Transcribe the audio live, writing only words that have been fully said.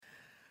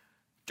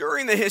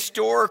During the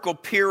historical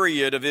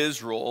period of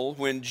Israel,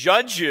 when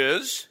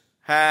judges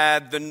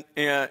had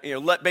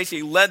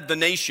basically led the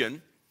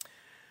nation,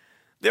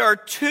 there are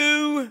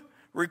two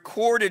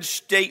recorded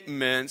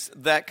statements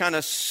that kind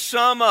of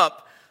sum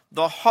up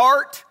the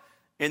heart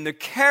and the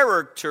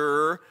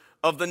character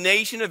of the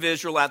nation of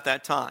Israel at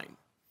that time.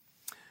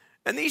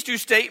 And these two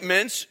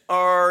statements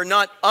are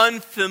not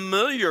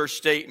unfamiliar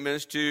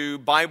statements to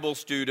Bible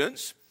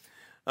students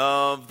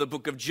of the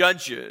book of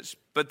Judges,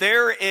 but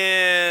they're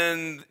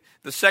in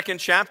the second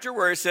chapter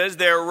where it says,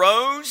 "There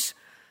arose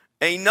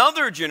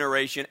another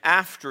generation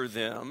after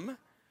them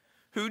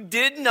who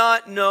did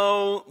not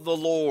know the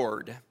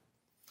Lord,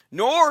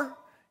 nor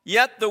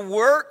yet the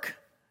work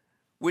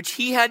which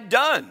he had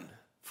done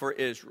for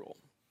Israel."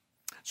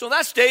 So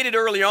that's stated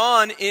early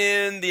on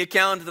in the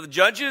account of the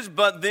Judges,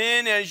 but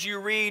then as you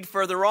read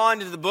further on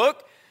into the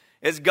book,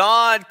 as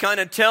God kind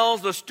of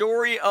tells the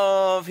story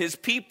of his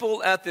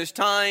people at this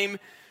time,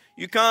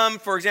 you come,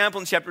 for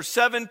example, in chapter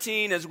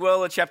 17 as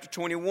well as chapter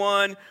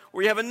 21,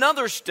 where you have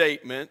another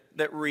statement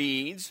that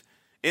reads,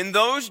 "In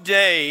those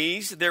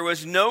days there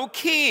was no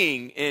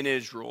king in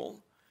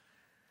Israel.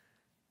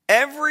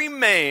 Every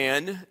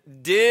man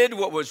did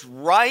what was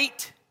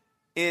right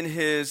in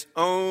his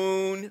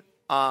own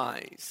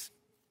eyes."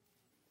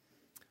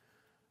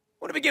 I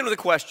want to begin with a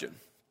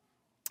question.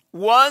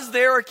 Was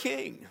there a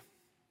king?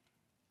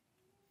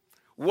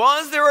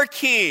 Was there a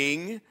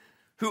king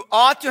who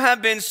ought to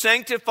have been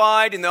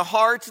sanctified in the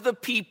hearts of the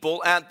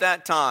people at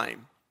that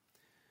time?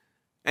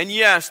 And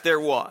yes, there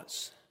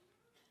was.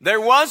 There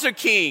was a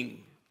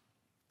king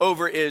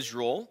over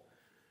Israel,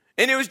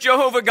 and it was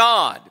Jehovah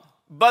God.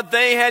 But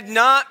they had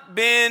not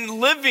been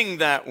living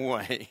that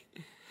way.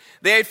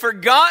 They had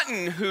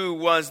forgotten who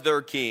was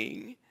their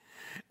king,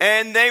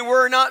 and they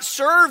were not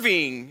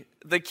serving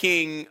the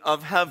King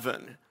of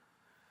heaven.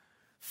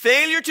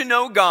 Failure to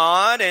know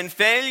God and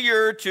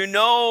failure to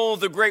know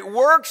the great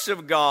works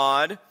of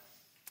God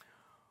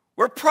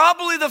were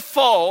probably the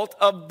fault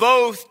of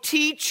both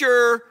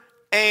teacher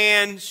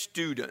and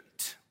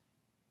student.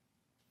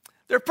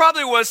 There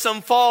probably was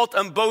some fault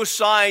on both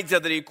sides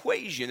of the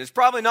equation. It's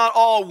probably not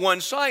all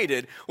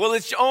one-sided. Well,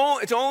 it's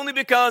only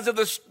because of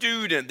the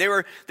student. They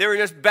were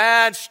just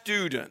bad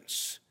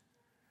students.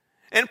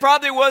 And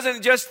probably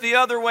wasn't just the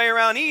other way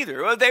around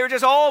either. They were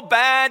just all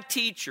bad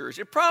teachers.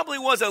 It probably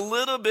was a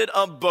little bit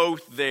of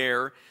both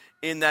there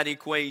in that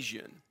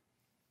equation.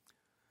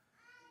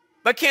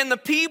 But can the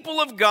people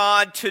of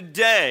God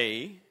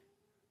today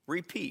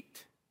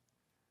repeat?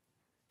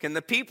 Can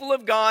the people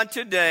of God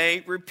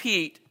today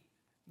repeat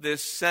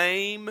this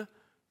same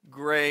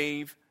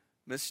grave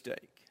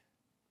mistake?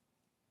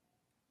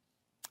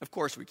 Of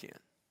course we can.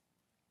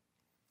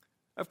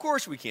 Of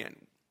course we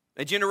can.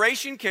 A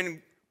generation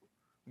can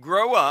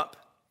grow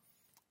up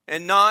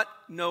and not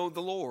know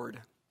the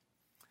Lord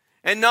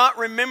and not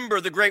remember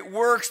the great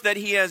works that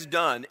he has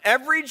done.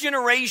 Every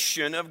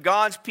generation of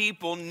God's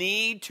people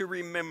need to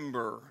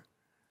remember.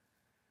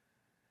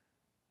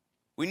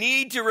 We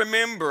need to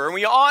remember, and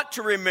we ought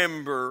to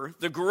remember,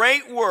 the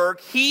great work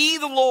he,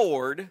 the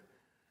Lord,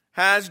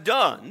 has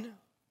done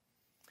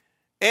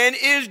and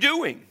is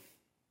doing.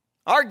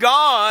 Our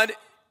God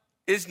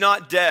is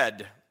not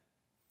dead.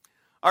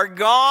 Our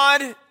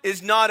God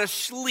is not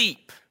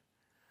asleep.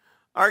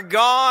 Our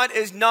God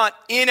is not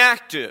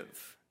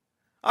inactive.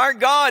 Our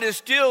God is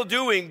still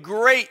doing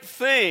great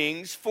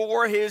things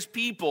for his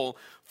people,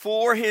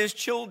 for his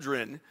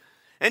children.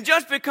 And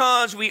just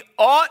because we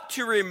ought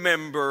to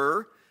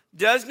remember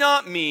does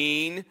not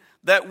mean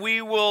that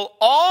we will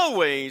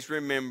always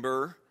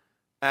remember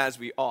as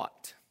we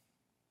ought.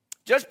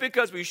 Just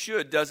because we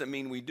should doesn't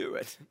mean we do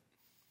it.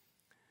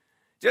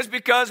 Just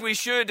because we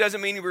should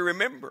doesn't mean we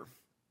remember.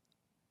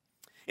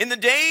 In the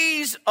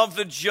days of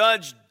the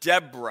judge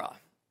Deborah,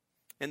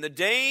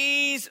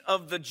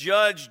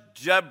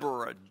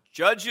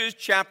 Judges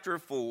chapter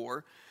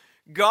 4,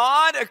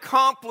 God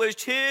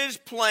accomplished his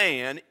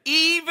plan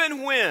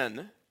even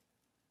when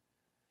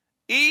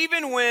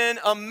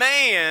a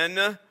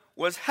man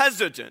was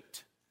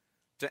hesitant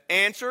to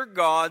answer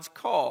God's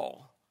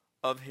call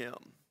of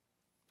him.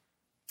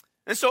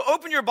 And so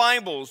open your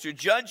Bibles to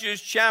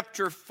Judges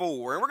chapter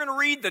 4, and we're going to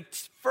read the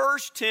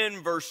first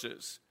 10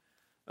 verses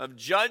of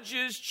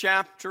Judges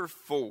chapter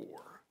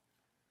 4.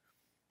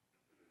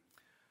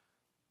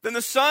 Then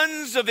the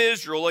sons of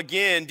Israel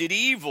again did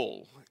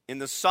evil in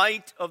the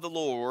sight of the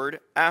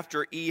Lord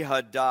after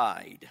Ehud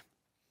died.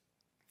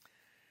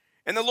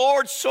 And the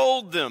Lord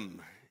sold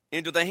them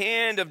into the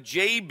hand of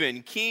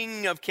Jabin,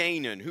 king of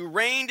Canaan, who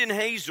reigned in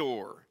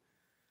Hazor.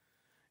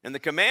 And the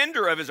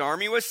commander of his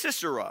army was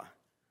Sisera,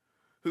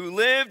 who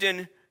lived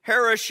in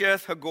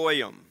Harosheth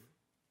Hagoyim.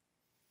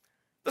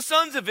 The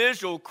sons of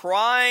Israel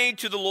cried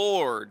to the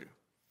Lord,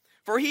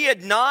 for he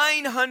had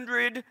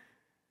 900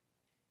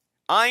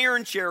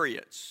 iron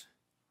chariots,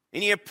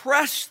 and he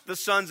oppressed the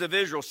sons of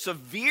Israel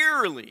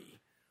severely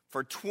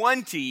for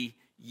 20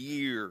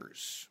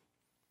 years.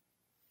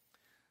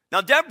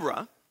 Now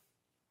Deborah,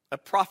 a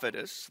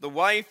prophetess, the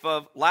wife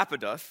of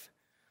Lapidoth,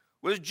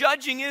 was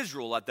judging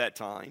Israel at that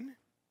time.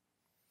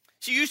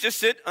 She used to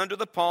sit under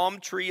the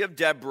palm tree of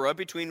Deborah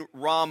between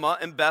Ramah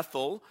and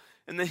Bethel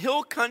in the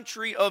hill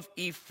country of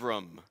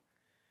Ephraim.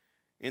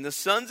 And the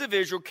sons of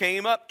Israel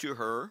came up to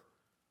her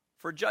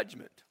for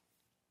judgment.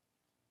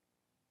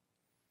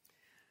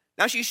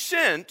 Now she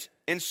sent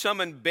and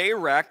summoned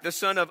Barak, the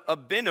son of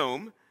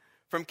Abinoam,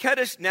 from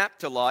Kadesh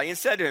Naphtali, and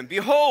said to him,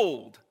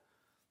 Behold,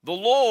 the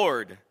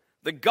Lord,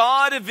 the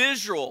God of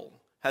Israel,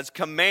 has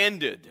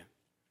commanded,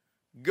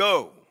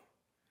 Go,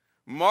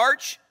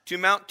 march to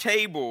Mount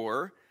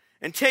Tabor,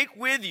 and take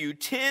with you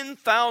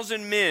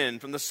 10,000 men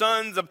from the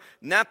sons of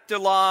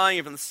Naphtali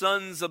and from the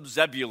sons of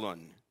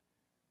Zebulun.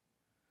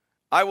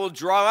 I will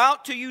draw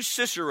out to you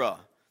Sisera,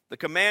 the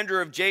commander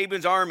of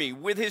Jabin's army,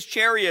 with his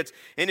chariots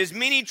and his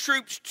many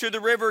troops to the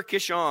river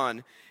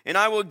Kishon, and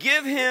I will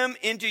give him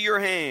into your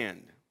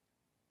hand.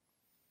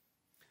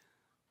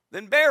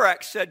 Then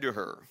Barak said to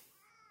her,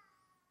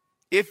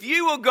 If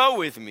you will go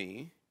with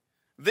me,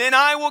 then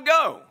I will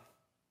go.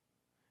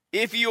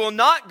 If you will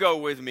not go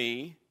with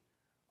me,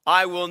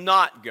 I will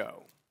not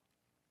go.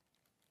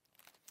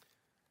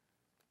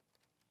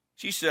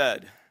 She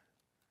said,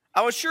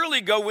 I will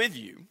surely go with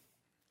you.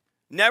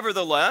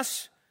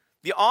 Nevertheless,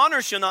 the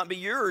honor shall not be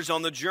yours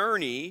on the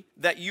journey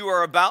that you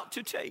are about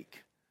to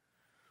take.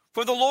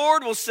 For the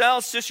Lord will sell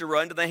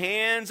Sisera into the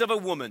hands of a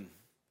woman.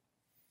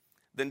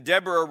 Then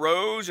Deborah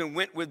arose and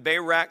went with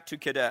Barak to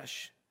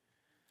Kadesh.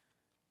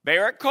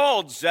 Barak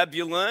called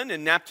Zebulun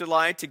and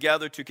Naphtali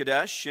together to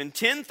Kadesh, and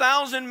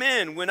 10,000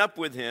 men went up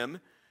with him,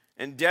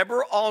 and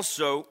Deborah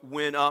also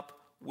went up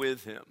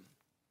with him.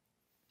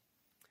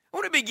 I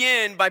want to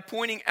begin by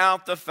pointing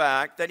out the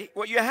fact that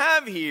what you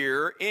have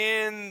here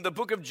in the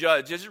book of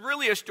Judges is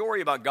really a story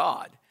about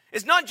God.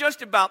 It's not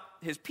just about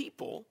his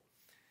people.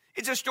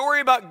 It's a story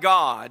about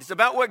God. It's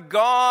about what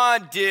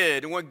God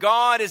did and what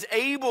God is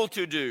able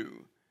to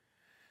do.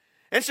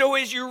 And so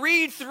as you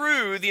read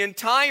through the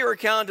entire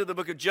account of the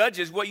book of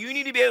Judges, what you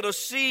need to be able to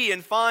see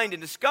and find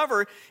and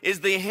discover is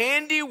the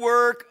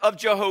handiwork of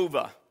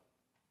Jehovah.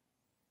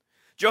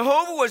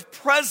 Jehovah was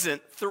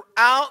present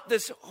throughout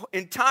this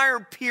entire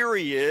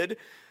period,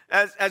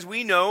 as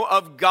we know,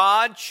 of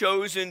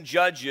God-chosen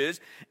judges.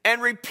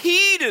 And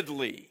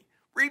repeatedly,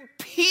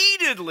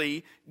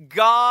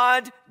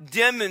 God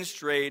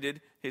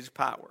demonstrated his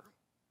power.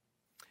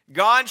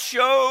 God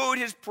showed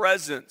his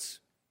presence.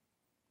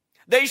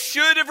 They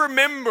should have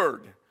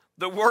remembered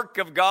the work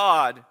of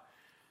God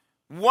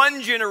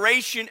one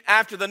generation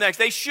after the next.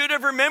 They should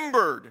have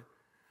remembered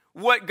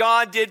what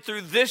God did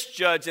through this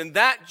judge and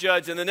that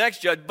judge and the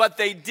next judge, but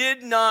they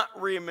did not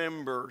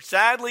remember.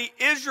 Sadly,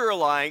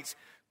 Israelites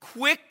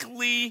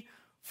quickly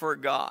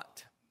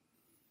forgot.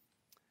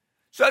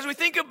 So as we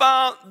think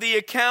about the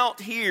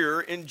account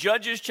here in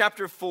Judges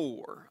chapter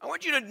 4, I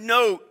want you to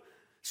note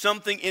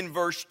something in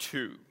verse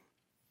 2.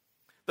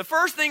 The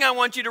first thing I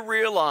want you to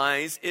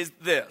realize is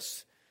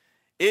this.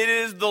 It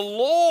is the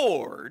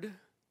Lord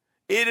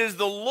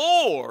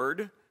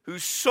who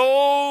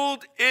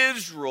sold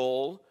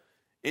Israel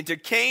into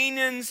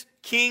Canaan's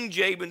king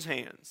Jabin's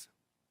hands.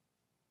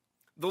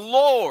 The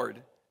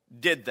Lord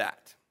did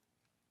that.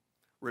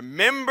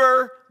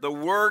 Remember the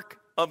work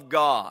of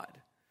God.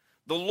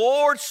 The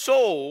Lord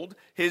sold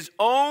his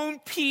own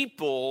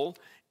people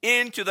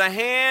into the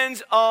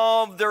hands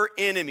of their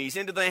enemies,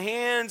 into the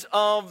hands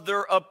of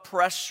their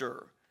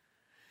oppressor.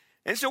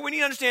 And so we need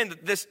to understand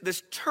that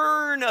this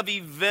turn of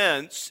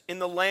events in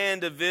the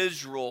land of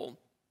Israel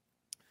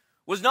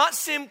was not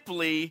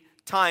simply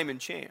time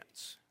and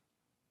chance.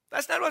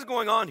 That's not what's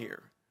going on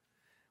here.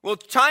 Well,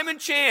 time and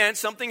chance,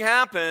 something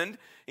happened,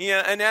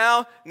 and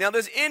now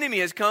this enemy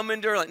has come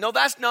into our life. No,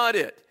 that's not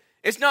it.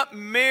 It's not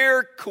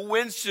mere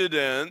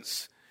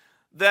coincidence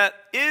that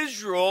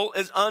Israel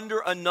is under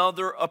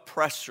another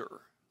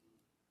oppressor.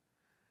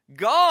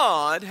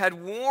 God had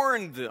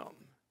warned them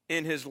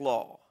in his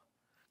law.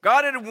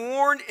 God had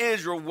warned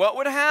Israel what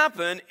would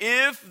happen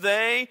if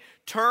they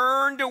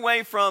turned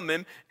away from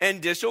him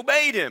and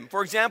disobeyed him.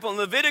 For example, in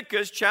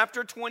Leviticus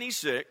chapter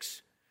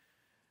 26,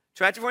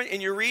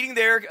 and you're reading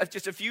there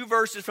just a few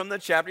verses from the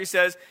chapter, he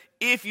says,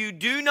 if you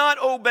do not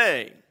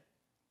obey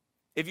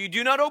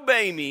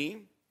me,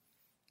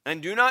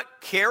 and do not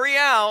carry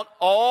out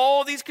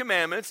all these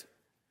commandments,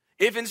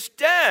 if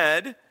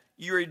instead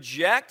you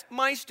reject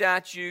my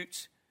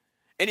statutes,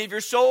 and if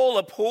your soul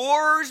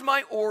abhors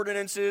my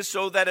ordinances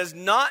so that as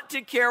not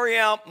to carry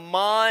out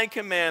my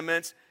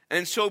commandments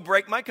and so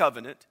break my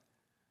covenant.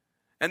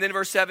 And then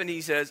verse 7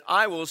 he says,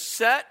 I will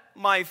set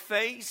my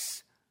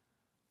face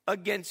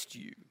against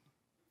you.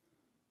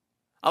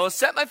 I will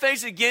set my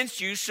face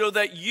against you so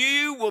that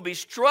you will be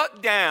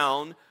struck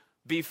down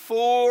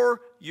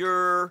before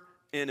your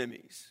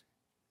enemies.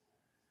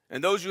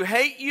 And those who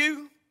hate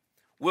you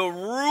will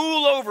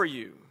rule over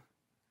you.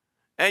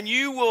 And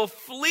you will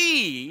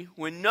flee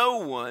when no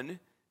one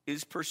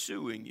is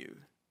pursuing you.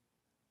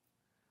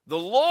 The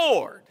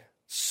Lord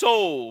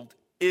sold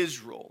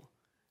Israel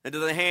into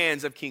the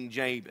hands of King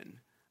Jabin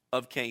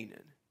of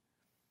Canaan.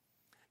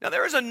 Now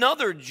there is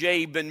another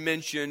Jabin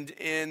mentioned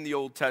in the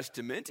Old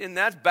Testament, and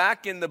that's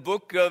back in the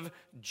book of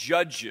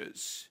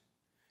Judges.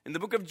 In the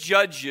book of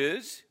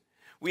Judges,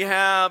 we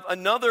have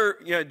another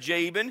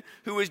Jabin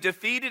who was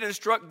defeated and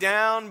struck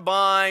down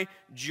by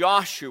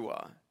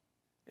Joshua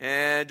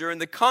and during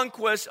the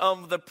conquest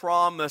of the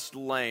promised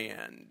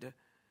land.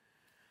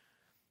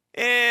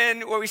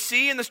 And what we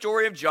see in the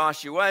story of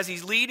Joshua, as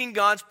he's leading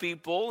God's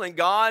people and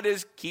God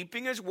is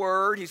keeping his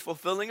word, he's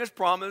fulfilling his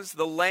promise,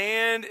 the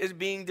land is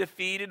being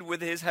defeated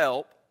with his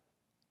help.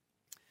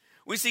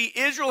 We see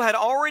Israel had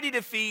already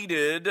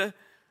defeated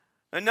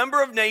a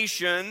number of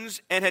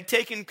nations and had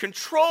taken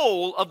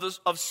control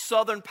of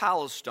southern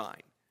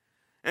Palestine.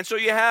 And so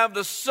you have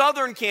the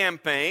southern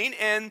campaign,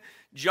 and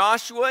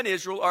Joshua and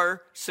Israel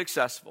are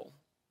successful.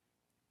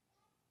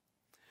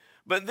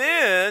 But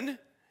then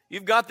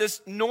you've got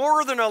this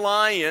northern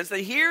alliance that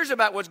hears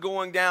about what's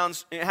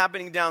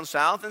happening down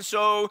south. And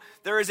so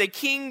there is a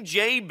King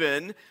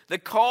Jabin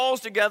that calls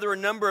together a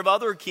number of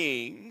other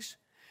kings.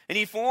 And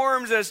he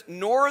forms this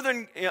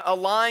northern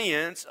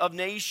alliance of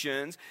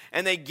nations.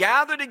 And they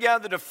gather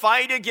together to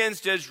fight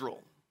against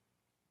Israel.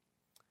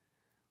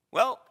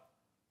 Well,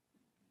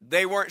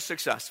 they weren't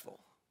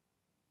successful.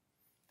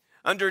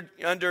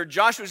 Under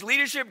Joshua's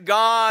leadership,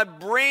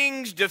 God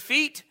brings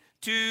defeat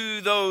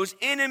to those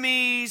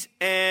enemies,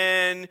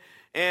 and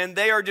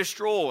they are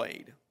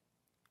destroyed.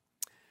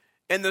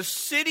 And the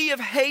city of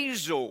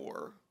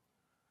Hazor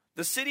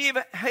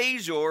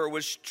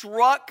was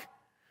struck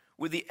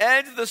with the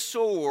edge of the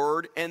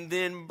sword and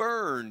then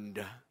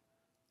burned.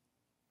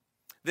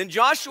 Then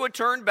Joshua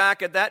turned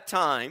back at that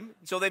time.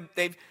 So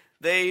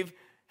they've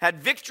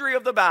had victory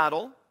of the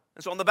battle.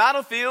 And so on the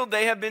battlefield,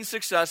 they have been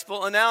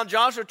successful. And now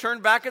Joshua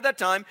turned back at that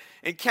time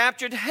and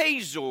captured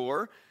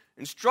Hazor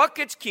and struck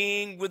its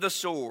king with a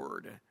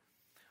sword.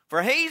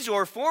 For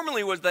Hazor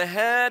formerly was the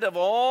head of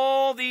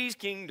all these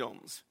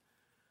kingdoms.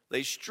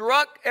 They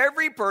struck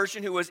every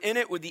person who was in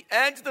it with the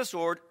edge of the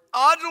sword,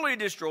 utterly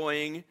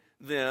destroying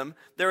them.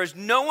 There is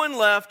no one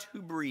left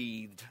who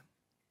breathed.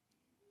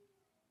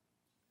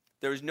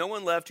 There is no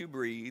one left who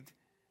breathed.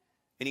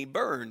 And he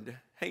burned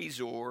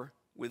Hazor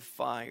with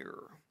fire.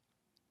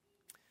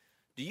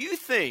 Do you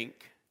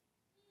think,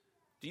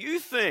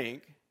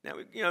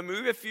 now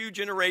move a few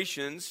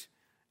generations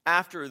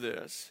after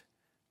this,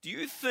 do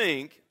you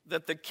think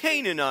that the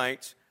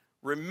Canaanites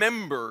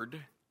remembered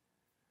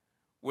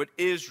what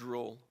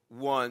Israel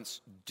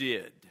once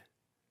did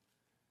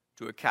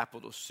to a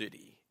capital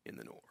city in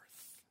the north?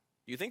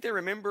 Do you think they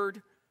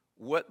remembered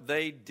what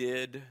they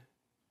did?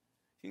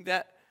 You think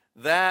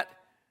that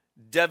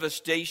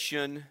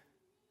devastation,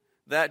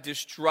 that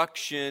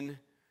destruction,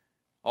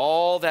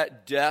 all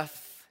that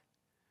death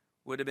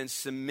would have been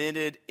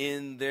cemented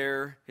in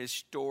their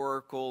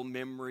historical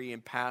memory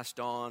and passed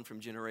on from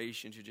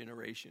generation to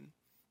generation?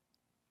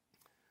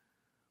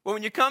 Well,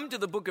 when you come to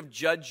the book of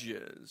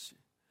Judges,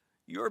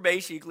 you're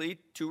basically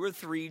 2 or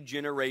 3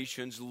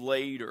 generations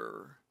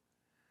later.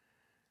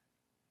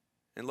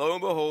 And lo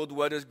and behold,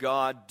 what does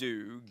God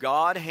do?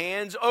 God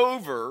hands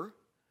over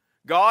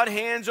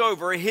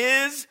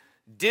his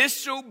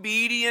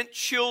disobedient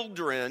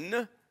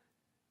children,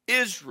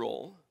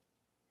 Israel,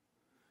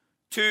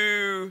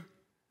 to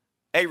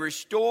a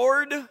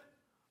restored,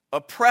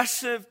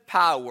 oppressive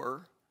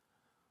power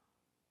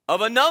of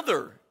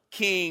another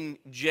King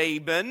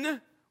Jabin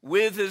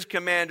with his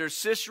commander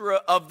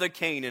Sisera of the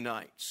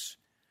Canaanites.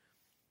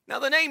 Now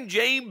the name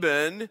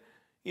Jabin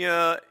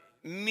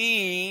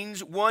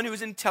means one who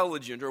is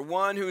intelligent or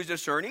one who is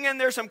discerning, and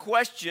there's some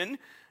question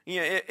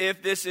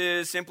if this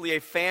is simply a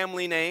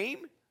family name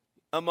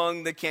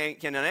among the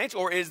Canaanites,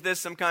 or is this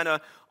some kind of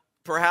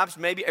perhaps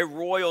maybe a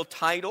royal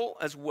title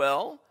as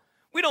well?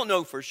 We don't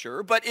know for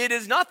sure, but it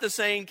is not the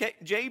same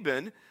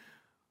Jabin,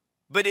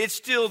 but it's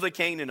still the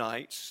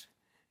Canaanites,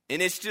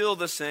 and it's still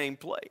the same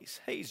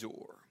place, Hazor.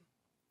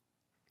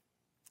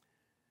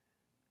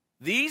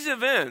 These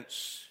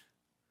events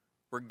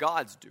were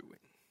God's doing.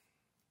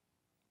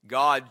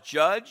 God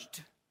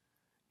judged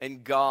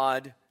and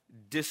God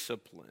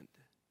disciplined.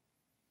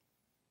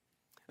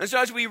 And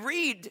so as we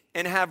read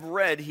and have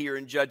read here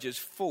in Judges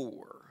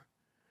 4,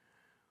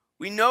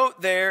 we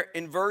note there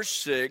in verse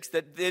 6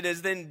 that it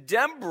is then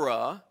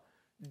Deborah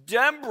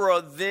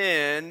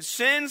then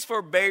sends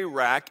for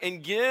Barak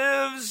and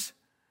gives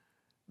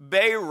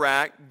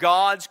Barak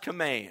God's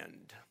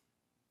command.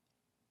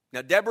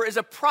 Now Deborah is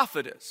a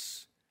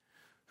prophetess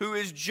who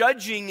is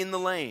judging in the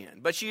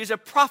land, but she is a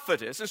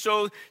prophetess, and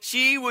so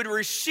she would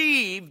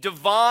receive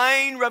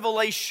divine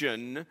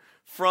revelation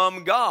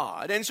from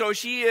God. And so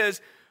she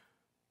is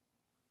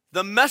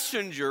the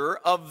messenger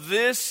of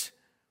this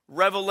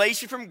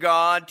revelation from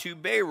God to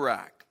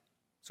Barak.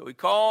 So he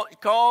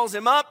calls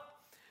him up,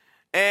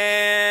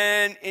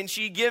 and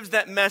she gives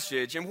that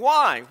message. And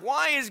why?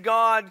 Why is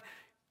God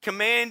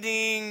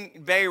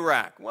commanding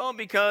Barak? Well,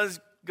 because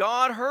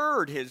God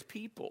heard his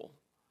people.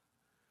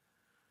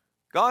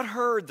 God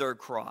heard their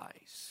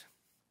cries.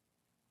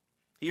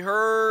 He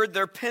heard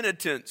their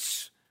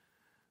penitence.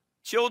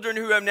 Children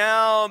who have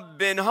now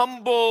been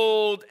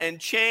humbled and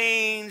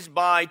changed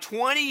by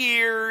 20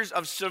 years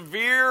of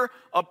severe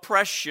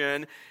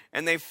oppression,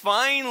 and they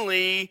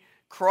finally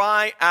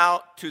cry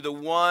out to the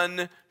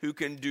one who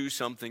can do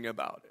something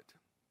about it.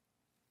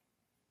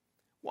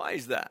 Why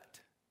is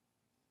that?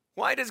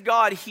 Why does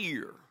God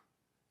hear?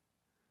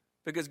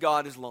 Because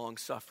God is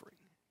long-suffering,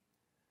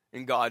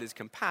 and God is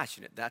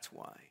compassionate. That's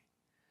why.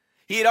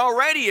 He had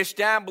already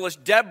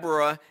established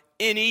Deborah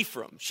in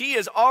Ephraim. She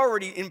is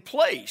already in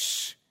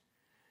place,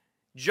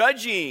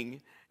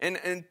 judging,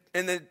 and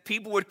the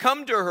people would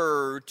come to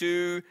her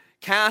to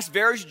cast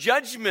various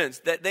judgments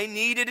that they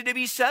needed to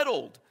be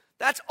settled.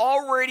 That's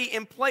already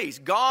in place.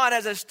 God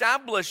has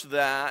established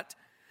that,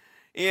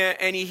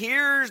 and he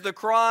hears the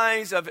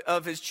cries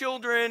of his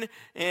children,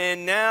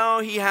 and now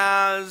he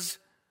has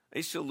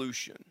a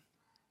solution.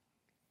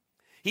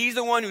 He's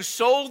the one who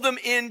sold them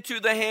into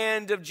the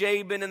hand of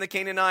Jabin and the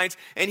Canaanites,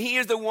 and he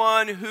is the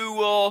one who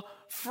will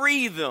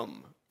free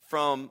them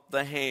from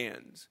the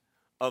hands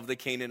of the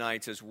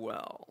Canaanites as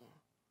well.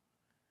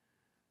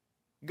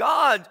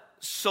 God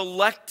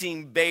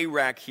selecting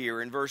Barak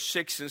here in verse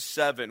 6 and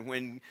 7,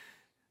 when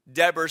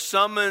Deborah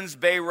summons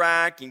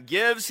Barak and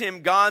gives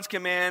him God's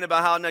command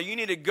about how, now you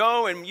need to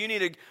go and you need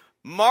to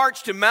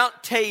march to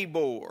Mount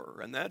Tabor.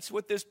 And that's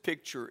what this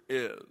picture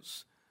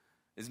is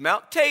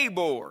Mount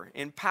Tabor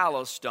in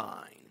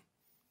Palestine.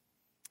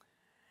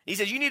 He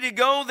says, you need to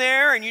go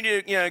there and you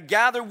need to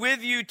gather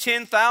with you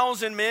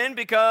 10,000 men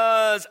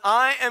because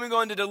I am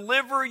going to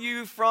deliver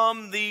you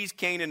from these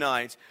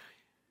Canaanites.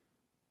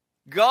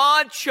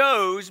 God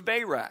chose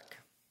Barak.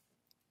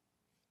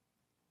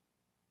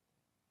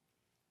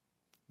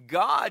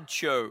 God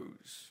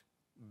chose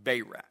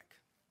Barak.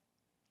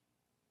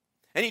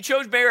 And he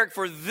chose Barak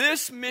for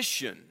this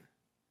mission.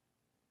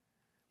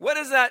 What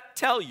does that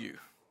tell you?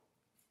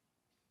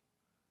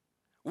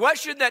 What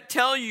should that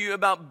tell you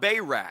about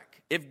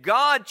Barak? If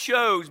God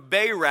chose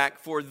Barak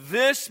for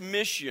this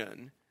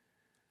mission,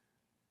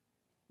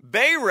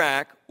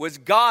 Barak was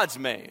God's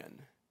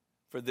man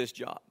for this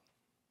job.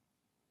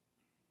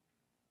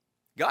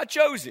 God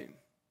chose him.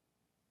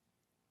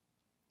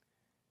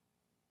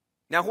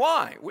 Now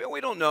why?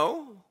 We don't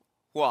know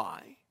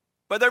why.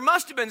 But there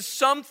must have been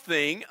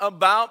something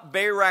about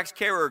Barak's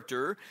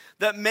character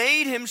that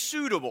made him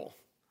suitable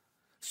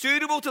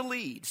to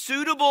lead,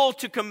 suitable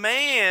to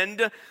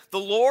command the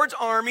Lord's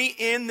army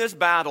in this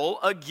battle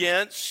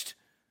against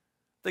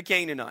the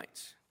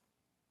Canaanites.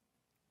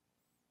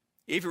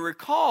 If you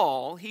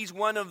recall, he's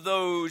one of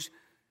those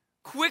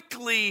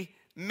quickly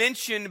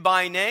mentioned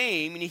by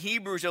name in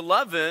Hebrews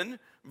 11,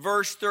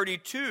 verse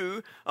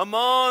 32,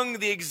 among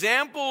the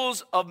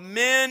examples of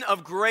men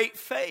of great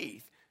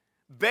faith.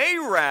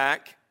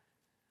 Barak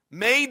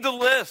made the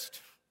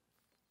list.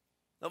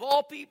 Of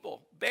all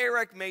people,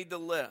 Barak made the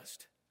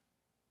list.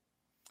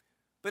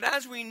 But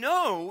as we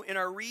know in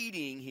our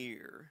reading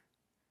here,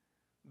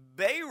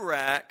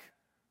 Barak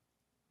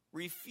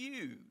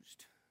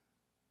refused.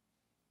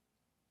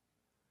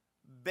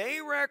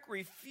 Barak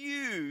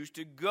refused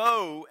to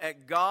go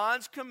at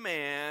God's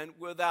command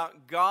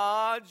without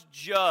God's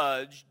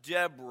judge,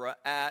 Deborah,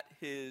 at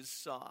his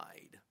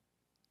side.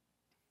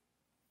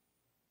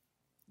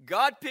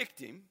 God picked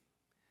him.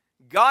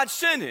 God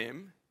sent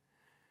him.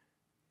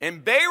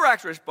 And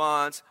Barak's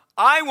response,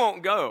 I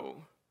won't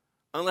go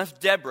unless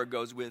Deborah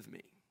goes with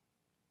me.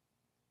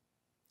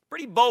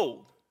 Pretty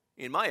bold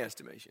in my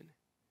estimation.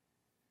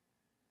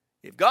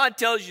 If God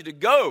tells you to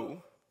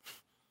go,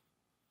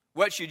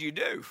 what should you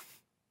do?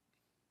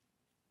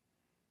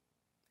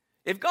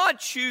 If God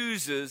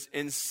chooses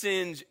and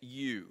sends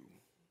you,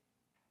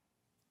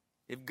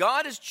 if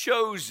God has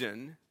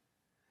chosen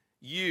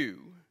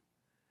you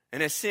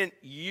and has sent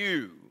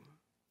you,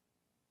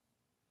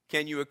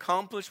 can you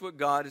accomplish what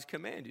God has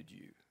commanded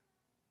you?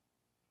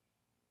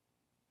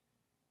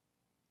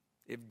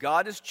 If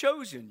God has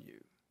chosen you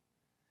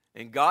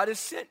and God has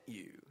sent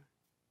you,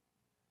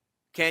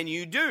 can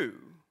you do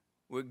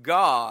what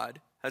God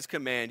has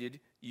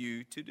commanded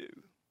you to do?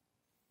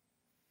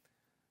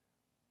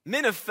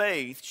 Men of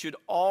faith should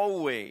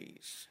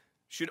always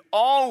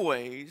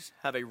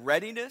have a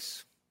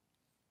readiness,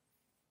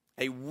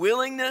 a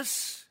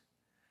willingness,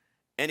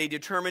 and a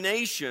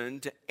determination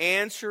to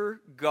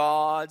answer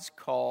God's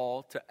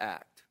call to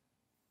act.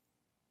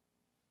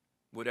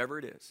 Whatever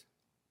it is.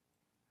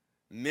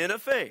 Men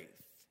of faith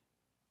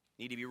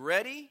need to be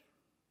ready,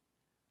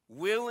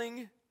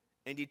 willing,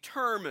 and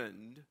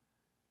determined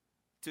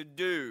to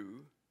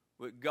do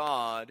what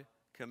God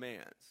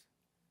commands.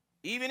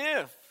 Even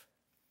if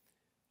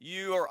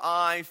you or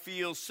I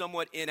feel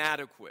somewhat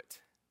inadequate,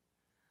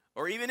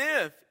 or even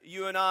if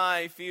you and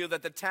I feel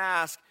that the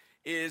task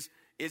is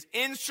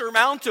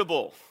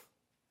insurmountable,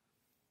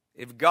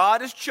 if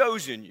God has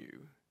chosen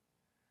you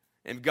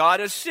and God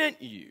has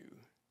sent you,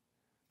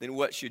 then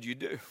what should you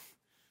do?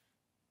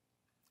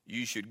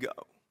 You should go.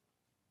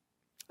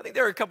 I think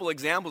there are a couple of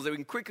examples that we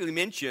can quickly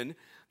mention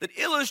that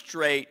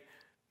illustrate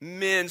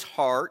men's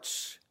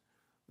hearts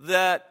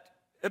that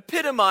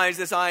epitomize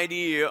this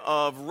idea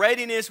of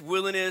readiness,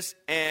 willingness,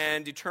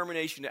 and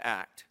determination to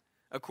act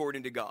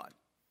according to God.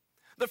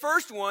 The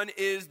first one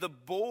is the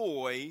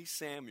boy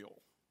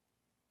Samuel.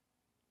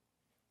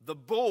 The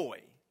boy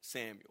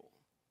Samuel.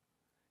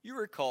 You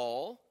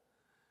recall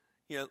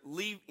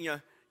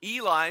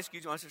Eli,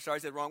 excuse me, sorry, I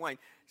said the wrong way.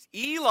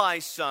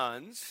 Eli's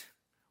sons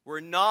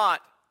were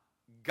not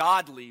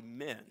godly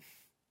men.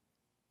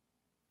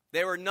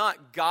 They were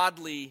not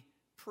godly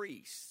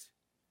priests.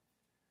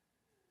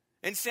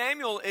 And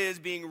Samuel is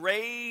being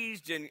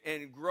raised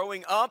and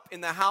growing up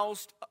in the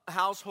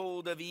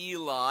household of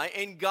Eli.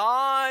 And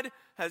God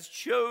has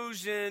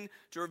chosen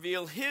to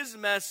reveal his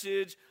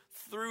message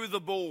through the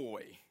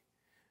boy.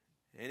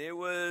 And it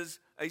was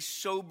a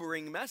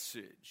sobering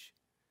message.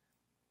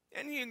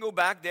 And you can go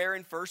back there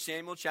in 1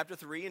 Samuel chapter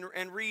 3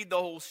 and read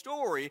the whole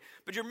story.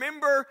 But you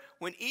remember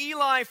when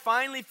Eli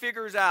finally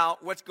figures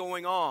out what's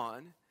going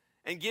on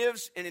and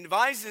gives and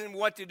advises him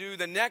what to do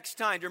the next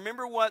time. Do you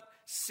remember what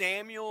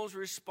Samuel's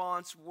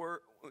response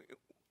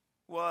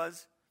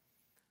was?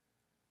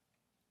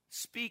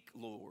 Speak,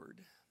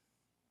 Lord.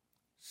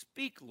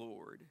 Speak,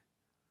 Lord,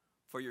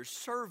 for your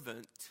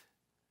servant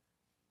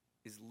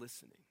is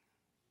listening.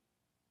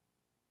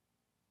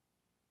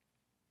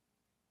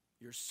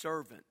 Your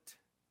servant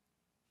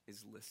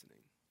is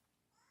listening.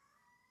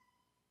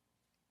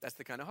 That's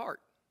the kind of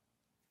heart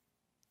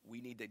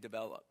we need to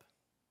develop.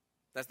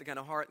 That's the kind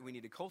of heart we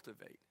need to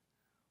cultivate,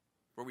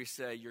 where we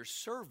say, your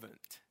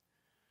servant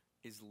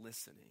is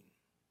listening.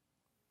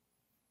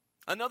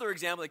 Another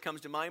example that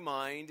comes to my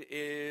mind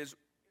is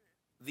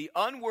the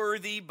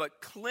unworthy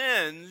but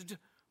cleansed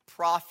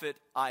prophet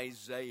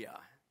Isaiah.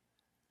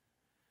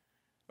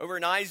 Over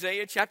in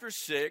Isaiah chapter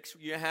 6,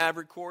 you have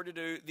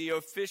recorded the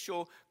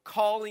official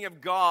calling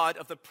of God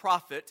of the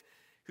prophet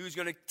who's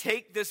going to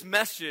take this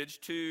message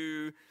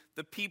to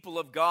the people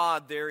of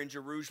God there in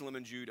Jerusalem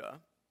and Judah.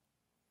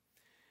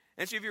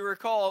 And so if you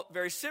recall,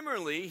 very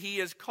similarly, he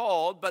is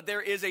called, but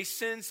there is a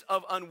sense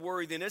of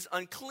unworthiness,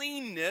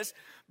 uncleanness,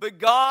 but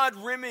God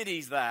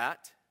remedies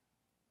that.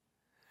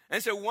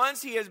 And so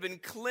once he has been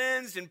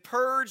cleansed and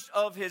purged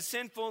of his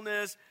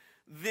sinfulness,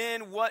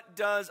 then what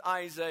does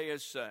Isaiah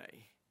say?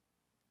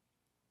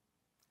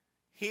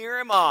 Here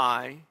am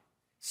I,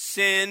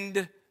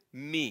 send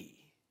me.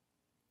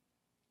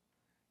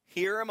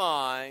 Here am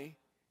I,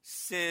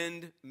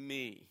 send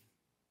me.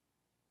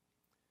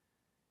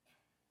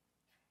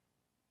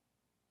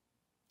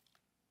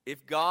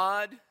 If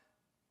God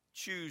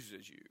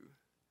chooses you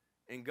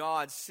and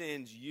God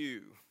sends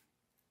you,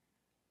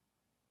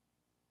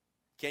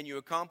 can you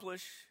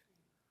accomplish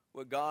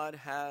what God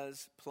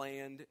has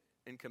planned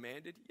and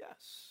commanded?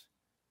 Yes,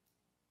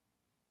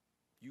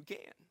 you can.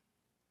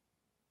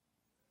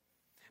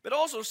 But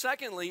also,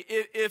 secondly,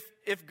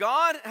 if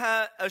God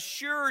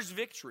assures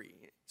victory,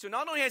 so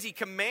not only has he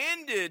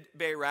commanded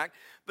Barak,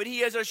 but he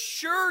has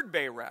assured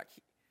Barak.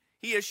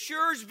 He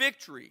assures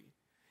victory.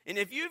 And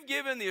if you've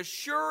given the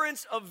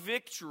assurance of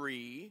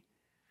victory,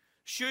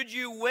 should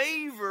you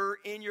waver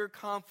in your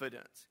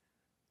confidence?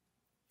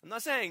 I'm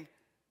not saying,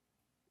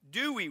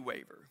 do we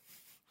waver?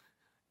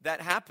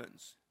 That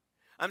happens.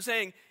 I'm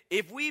saying,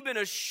 if we've been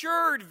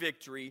assured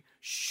victory,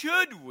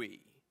 should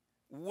we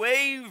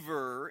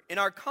waver in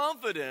our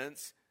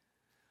confidence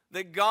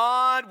that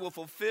God will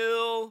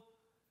fulfill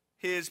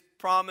his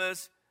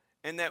promise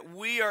and that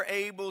we are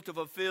able to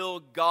fulfill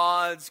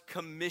God's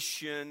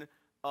commission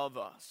of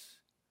us?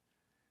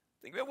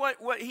 Think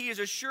about what he is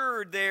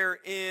assured there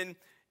in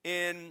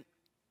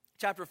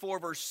chapter 4,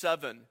 verse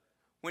 7.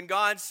 When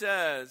God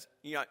says,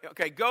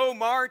 okay, go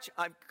march,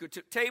 go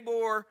to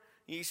Tabor.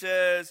 He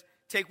says,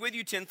 take with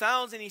you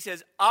 10,000. He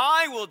says,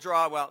 I will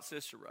draw out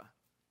Sisera.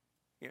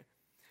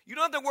 You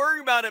don't have to worry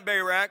about it,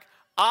 Barak.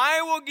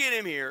 I will get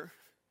him here.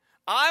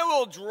 I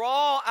will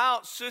draw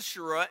out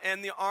Sisera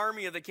and the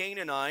army of the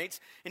Canaanites.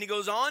 And he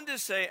goes on to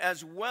say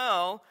as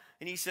well,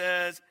 and he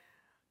says,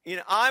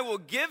 I will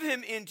give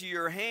him into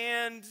your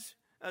hands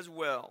as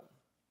well.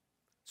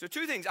 So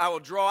two things. I will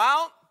draw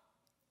out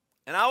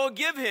and I will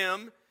give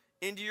him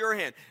into your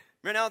hand.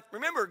 Now,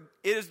 remember,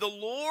 it is the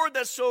Lord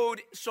that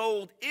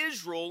sold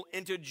Israel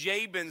into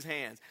Jabin's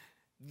hands.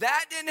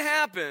 That didn't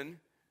happen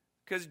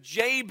because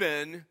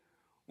Jabin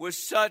was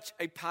such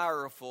a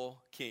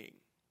powerful king.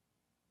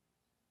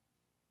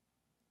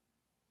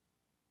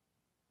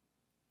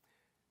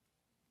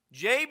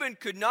 Jabin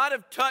could not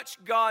have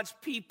touched God's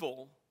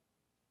people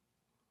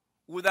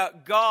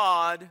without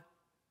God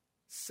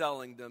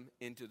selling them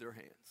into their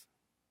hands.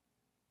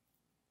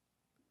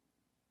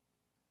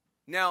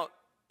 Now,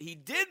 he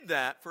did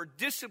that for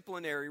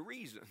disciplinary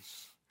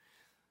reasons.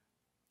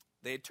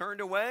 They had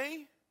turned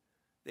away.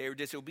 They were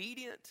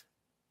disobedient.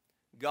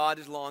 God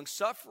is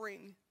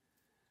long-suffering.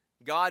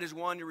 God is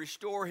wanting to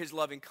restore his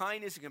loving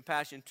kindness and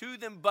compassion to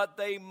them, but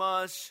they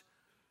must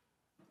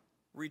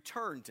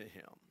return to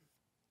him.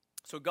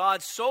 So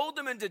God sold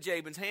them into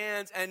Jabin's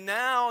hands, and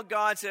now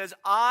God says,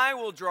 I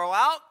will draw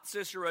out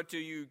Sisera to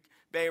you,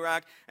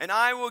 Barak, and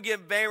I will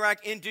give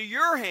Barak into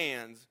your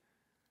hands,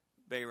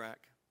 Barak.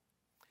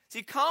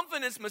 See,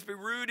 confidence must be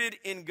rooted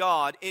in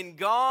God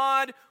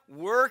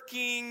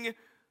working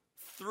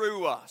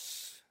through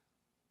us.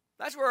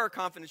 That's where our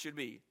confidence should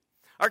be.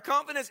 Our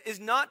confidence is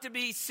not to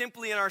be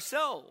simply in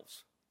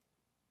ourselves.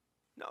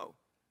 No.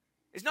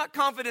 It's not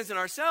confidence in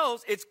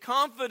ourselves. It's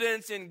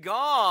confidence in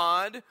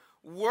God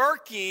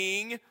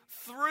working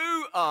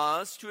through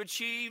us to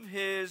achieve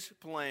his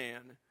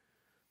plan.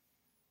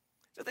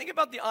 So think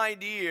about the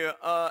idea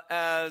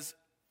as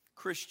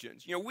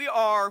Christians. We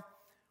are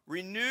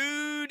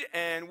renewed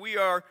and we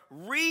are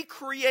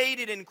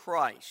recreated in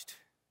Christ.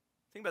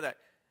 Think about that.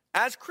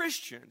 As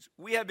Christians,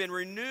 we have been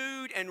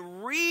renewed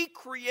and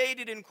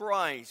recreated in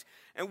Christ.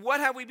 And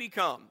what have we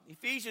become?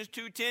 Ephesians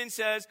 2:10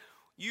 says,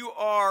 you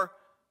are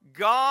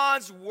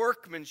God's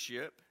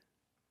workmanship,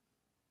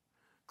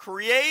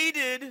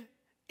 created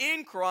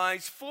in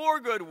Christ for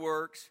good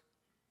works,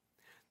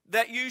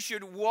 that you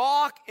should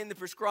walk in the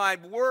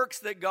prescribed works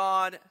that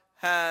God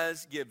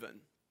has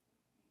given.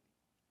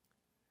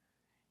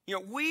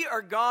 We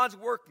are God's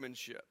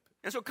workmanship.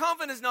 And so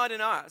confidence is not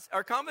in us.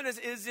 Our confidence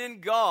is in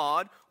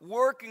God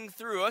working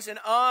through us and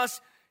us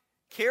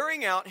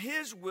carrying out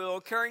his will,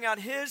 carrying out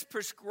his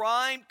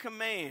prescribed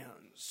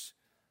commands.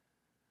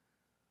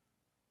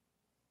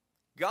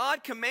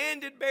 God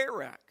commanded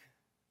Barak,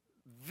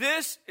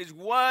 this is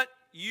what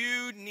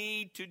you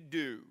need to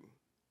do.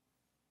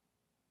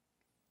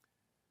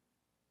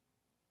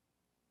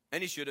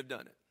 And he should have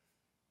done it.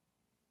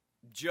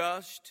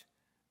 Just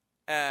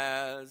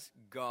as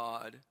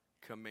God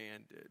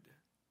commanded.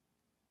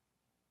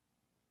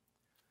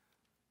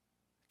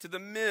 To the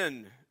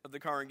men of the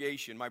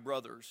congregation, my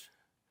brothers,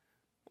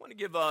 I want to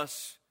give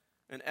us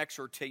an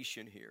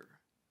exhortation here.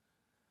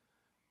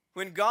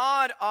 When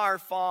God our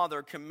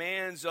Father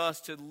commands us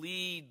to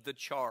lead the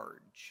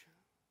charge,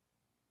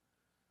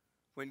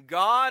 when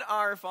God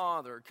our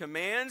Father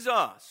commands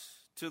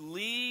us to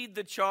lead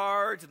the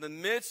charge in the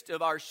midst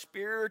of our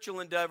spiritual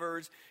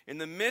endeavors, in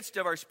the midst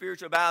of our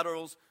spiritual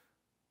battles,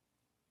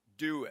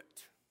 do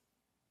it.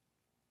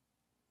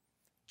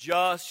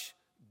 Just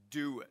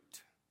do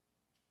it.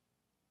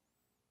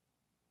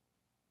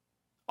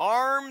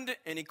 Armed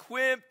and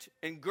equipped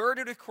and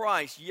girded with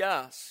Christ,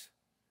 yes.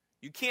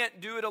 You can't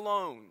do it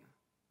alone.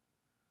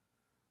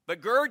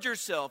 But gird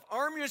yourself,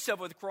 arm yourself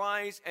with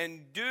Christ,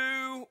 and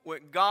do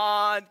what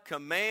God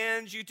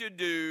commands you to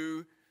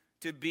do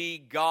to be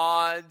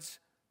God's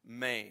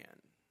man.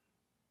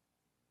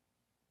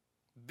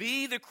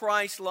 Be the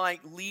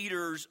Christ-like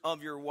leaders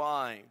of your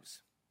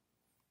wives.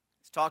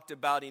 It's talked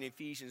about in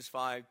Ephesians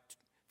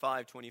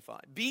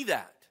 5:25. Be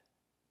that.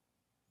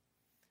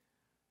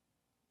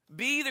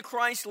 Be the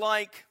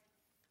Christ-like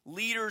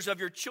leaders of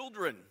your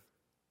children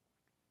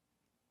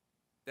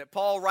that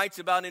Paul writes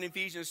about in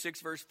Ephesians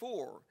 6, verse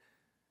 4.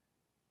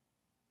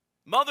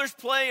 Mothers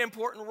play an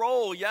important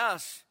role,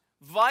 yes,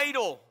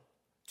 vital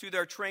to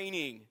their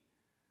training.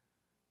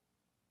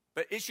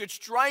 But it should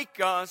strike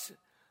us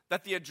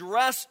that the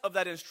address of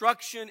that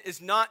instruction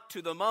is not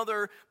to the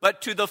mother,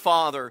 but to the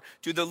father,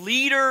 to the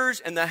leaders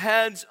and the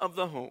heads of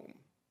the home.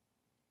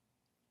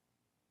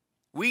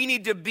 We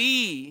need to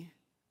be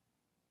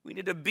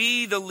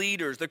the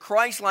leaders, the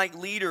Christ-like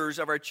leaders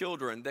of our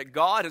children that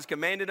God has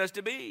commanded us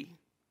to be.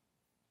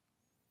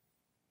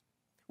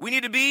 We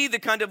need to be the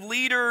kind of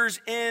leaders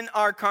in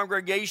our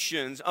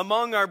congregations,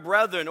 among our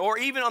brethren, or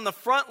even on the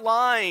front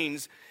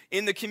lines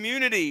in the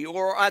community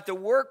or at the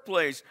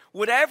workplace,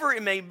 whatever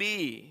it may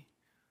be.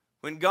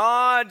 When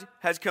God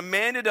has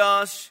commanded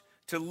us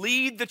to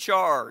lead the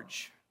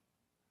charge,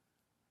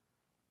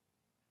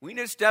 we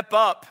need to step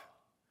up,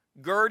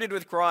 girded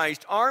with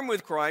Christ, armed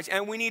with Christ,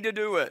 and we need to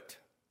do it.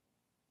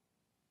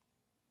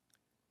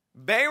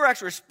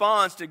 Barak's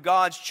response to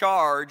God's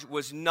charge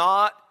was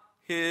not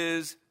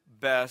his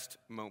best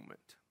moment.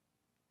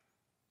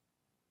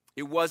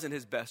 It wasn't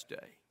his best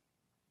day.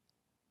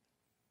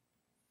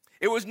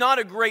 It was not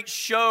a great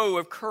show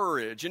of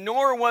courage, and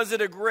nor was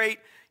it a great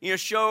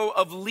show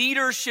of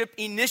leadership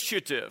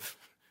initiative.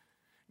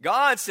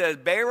 God says,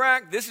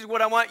 Barak, this is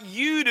what I want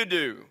you to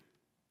do.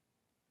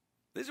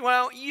 This is what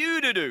I want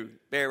you to do,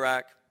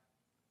 Barak.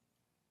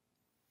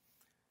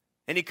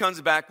 And he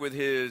comes back with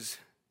his,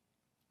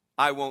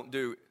 I won't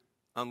do it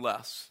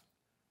unless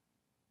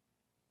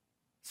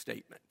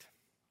statement.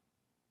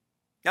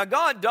 Now,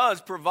 God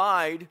does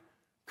provide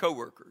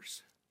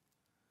co-workers.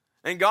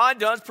 And God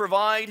does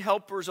provide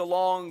helpers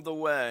along the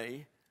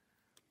way.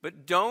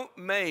 But don't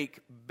make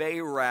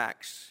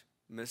Barak's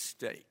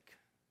mistake.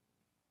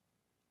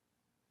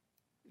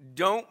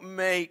 Don't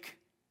make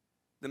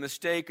the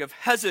mistake of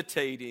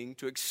hesitating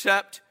to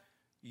accept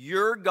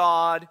your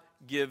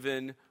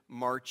God-given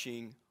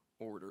marching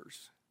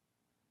orders.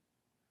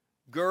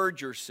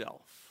 Gird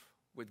yourself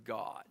with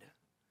God.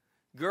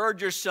 Gird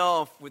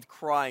yourself with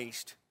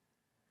Christ.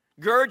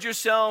 Gird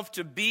yourself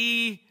to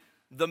be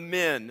the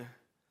men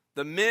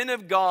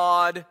of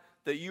God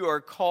that you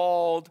are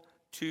called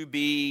to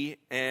be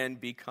and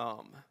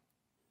become.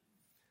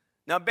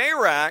 Now,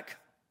 Barak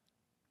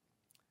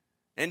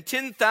and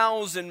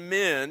 10,000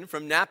 men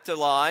from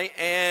Naphtali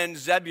and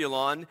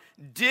Zebulun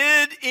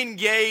did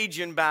engage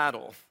in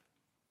battle.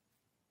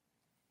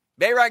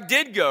 Barak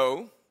did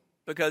go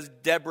because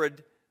Deborah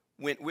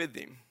went with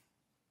him.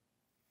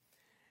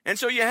 And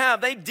so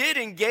they did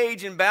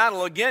engage in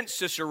battle against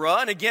Sisera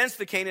and against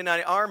the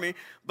Canaanite army.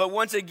 But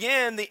once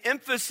again, the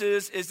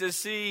emphasis is to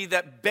see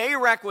that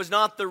Barak was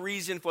not the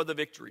reason for the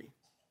victory.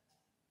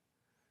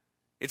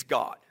 It's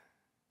God.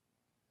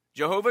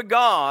 Jehovah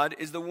God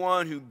is the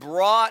one who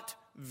brought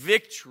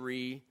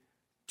victory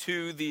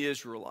to the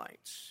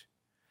Israelites.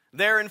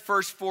 There in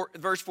verse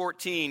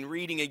 14,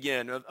 reading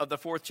again of the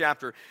 4th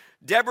chapter,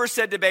 Deborah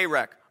said to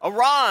Barak,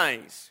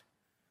 "Arise,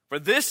 for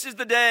this is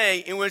the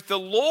day in which the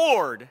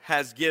Lord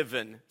has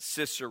given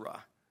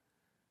Sisera."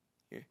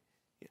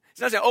 It's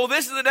not saying,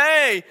 this is the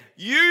day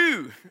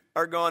you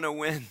are going to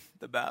win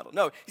the battle.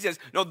 No, he says,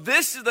 no,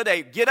 this is the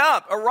day. Get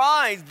up,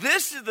 arise.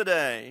 This is the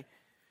day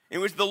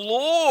in which the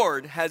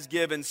Lord has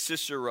given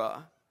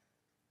Sisera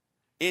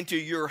into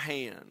your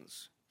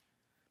hands.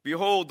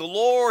 Behold, the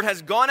Lord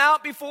has gone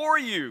out before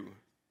you.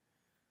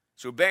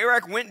 So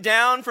Barak went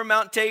down from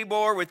Mount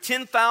Tabor with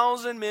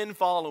 10,000 men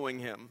following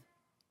him.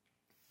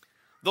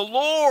 The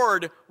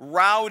Lord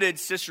routed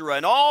Sisera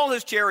and all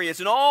his chariots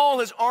and all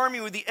his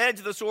army with the edge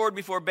of the sword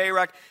before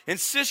Barak. And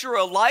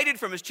Sisera alighted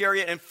from his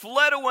chariot and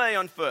fled away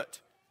on foot.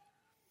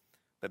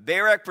 But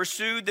Barak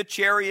pursued the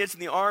chariots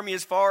and the army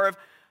as far as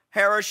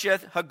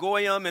Harosheth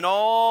Hagoyim, and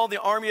all the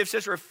army of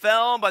Sisera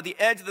fell by the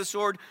edge of the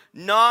sword.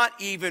 Not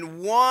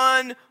even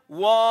one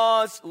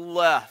was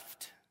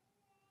left.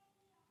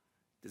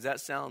 Does that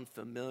sound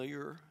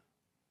familiar?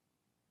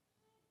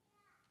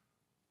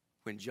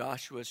 When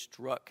Joshua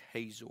struck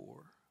Hazor,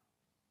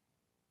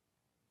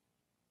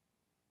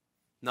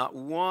 not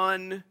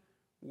one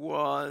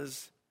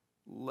was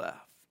left.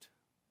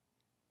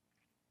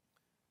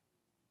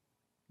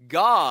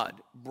 God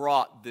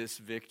brought this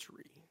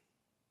victory.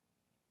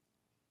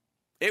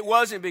 It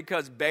wasn't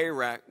because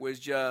Barak was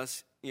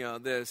just,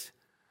 this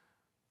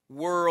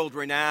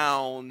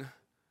world-renowned,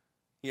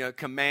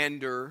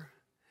 commander,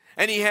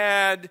 and he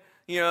had,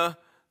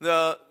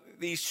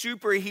 these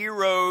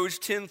superheroes,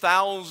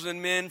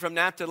 10,000 men from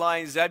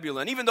Naphtali and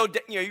Zebulun. Even though,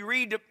 you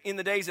read in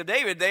the days of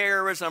David,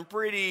 there were some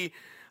pretty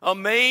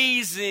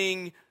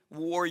amazing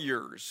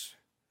warriors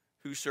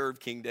who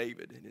served King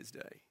David in his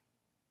day.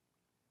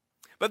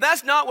 But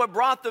that's not what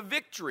brought the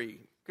victory.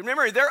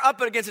 Remember, they're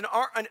up against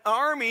an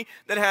army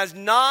that has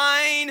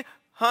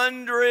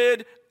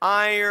 900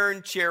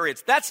 iron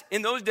chariots.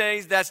 In those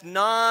days, that's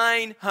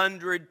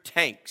 900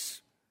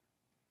 tanks.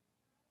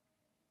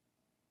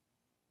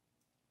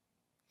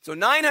 So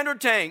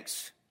 900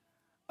 tanks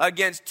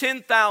against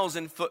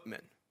 10,000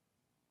 footmen.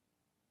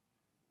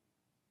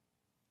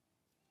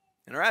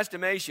 In our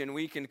estimation,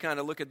 we can kind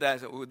of look at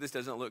that and say, this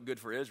doesn't look good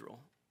for Israel.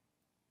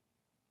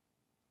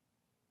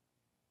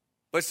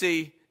 But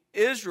see,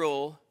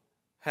 Israel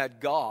had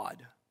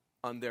God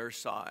on their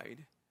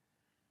side.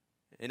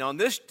 And on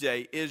this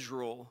day,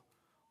 Israel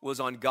was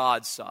on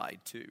God's side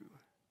too.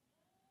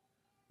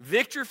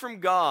 Victory from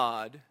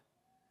God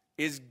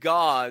is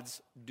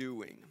God's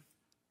doing.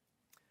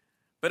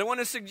 But I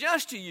want to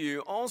suggest to you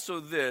also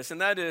this,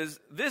 and that is,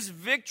 this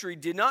victory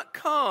did not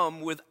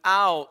come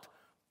without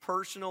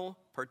personal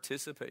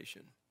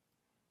participation.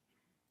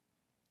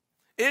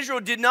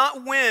 Israel did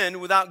not win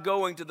without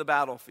going to the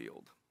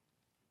battlefield.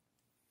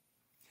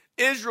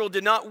 Israel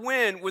did not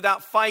win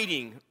without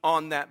fighting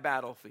on that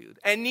battlefield,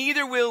 and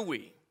neither will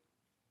we.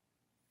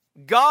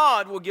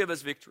 God will give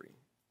us victory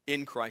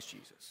in Christ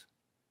Jesus.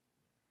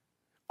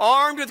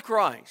 Armed with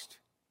Christ,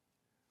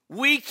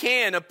 we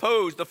can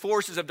oppose the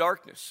forces of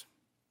darkness.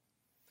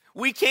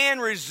 We can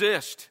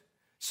resist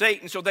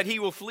Satan so that he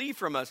will flee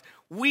from us.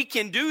 We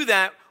can do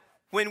that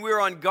when we're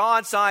on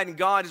God's side and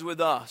God is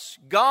with us.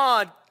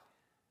 God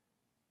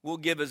will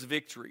give us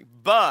victory,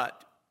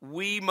 but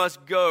we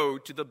must go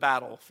to the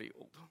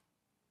battlefield.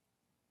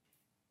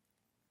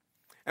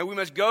 And we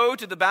must go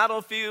to the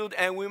battlefield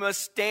and we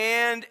must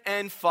stand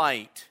and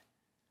fight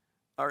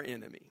our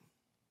enemy.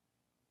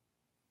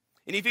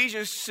 In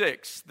Ephesians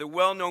 6, the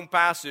well-known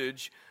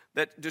passage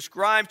that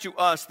describes to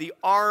us the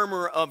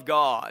armor of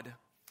God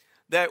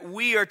that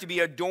we are to be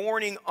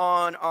adorning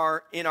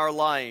in our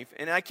life.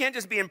 And I can't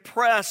just be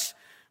impressed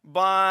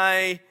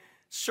by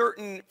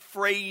certain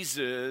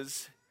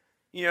phrases,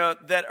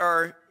 that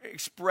are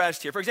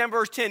expressed here. For example,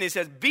 verse 10, it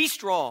says, "Be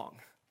strong."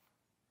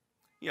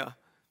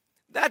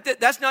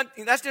 That's not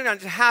going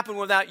to happen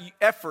without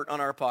effort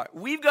on our part.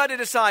 We've got to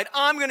decide,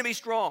 I'm going to be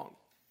strong.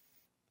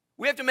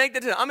 We have to make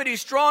the decision. I'm going to be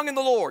strong in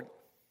the Lord.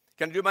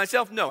 Can I do it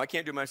myself? No, I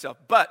can't do it myself.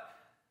 But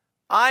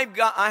I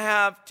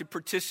have to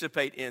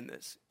participate in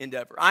this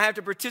endeavor. I have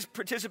to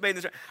participate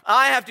in this.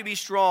 I have to be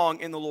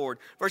strong in the Lord.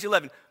 Verse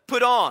 11,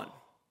 put on.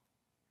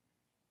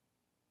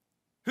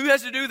 Who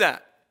has to do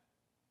that?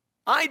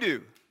 I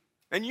do.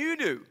 And you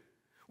do.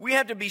 We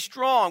have to be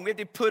strong. We have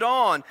to put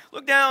on.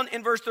 Look down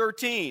in verse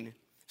 13.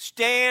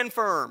 Stand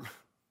firm.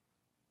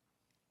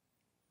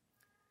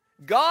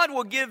 God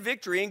will give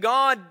victory, and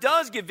God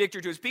does give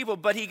victory to his people,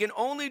 but he can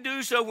only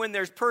do so when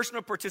there's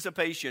personal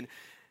participation.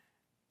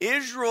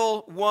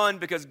 Israel won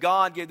because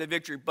God gave the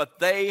victory, but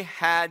they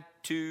had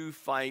to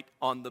fight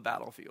on the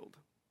battlefield.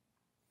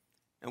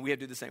 And we have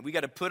to do the same. We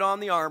got to put on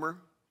the armor.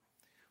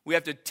 We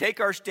have to take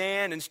our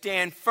stand and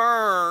stand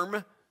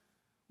firm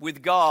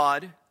with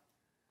God,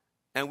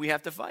 and we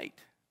have to fight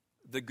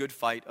the good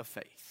fight of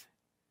faith.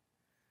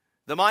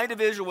 The might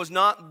of Israel was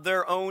not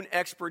their own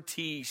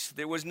expertise.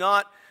 It was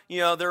not,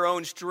 their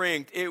own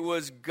strength. It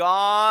was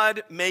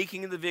God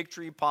making the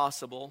victory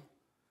possible.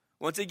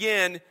 Once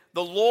again,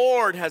 the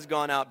Lord has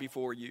gone out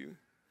before you.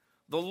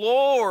 The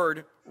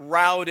Lord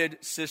routed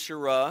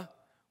Sisera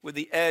with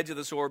the edge of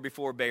the sword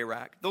before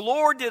Barak. The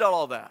Lord did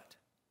all that.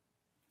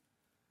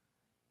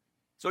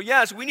 So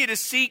yes, we need to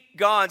seek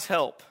God's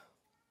help.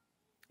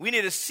 We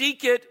need to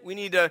seek it. We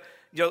need to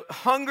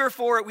hunger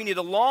for it. We need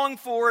to long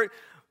for it.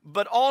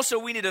 But also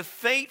we need to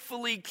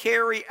faithfully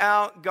carry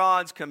out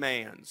God's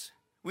commands.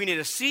 We need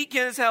to seek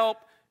His help,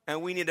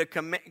 and we need to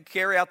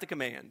carry out the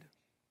command.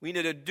 We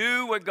need to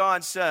do what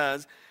God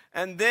says.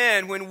 And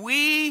then when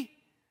we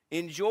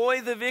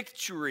enjoy the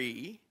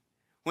victory,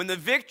 when the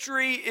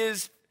victory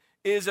is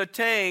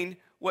attained,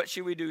 what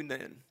should we do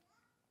then?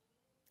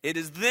 It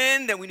is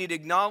then that we need to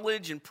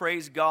acknowledge and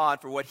praise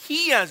God for what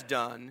He has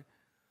done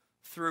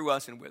through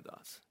us and with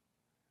us.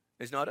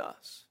 It's not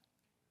us.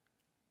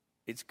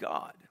 It's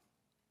God.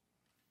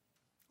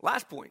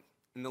 Last point,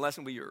 and the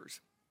lesson will be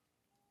yours.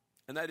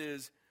 And that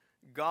is,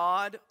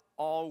 God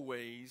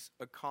always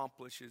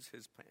accomplishes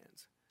His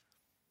plans.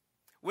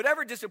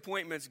 Whatever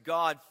disappointments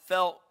God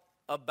felt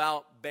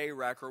about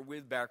Barak or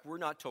with Barak, we're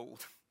not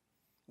told.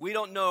 We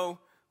don't know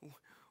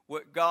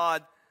what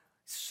God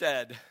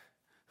said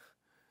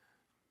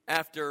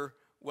after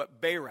what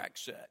Barak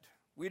said.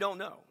 We don't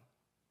know.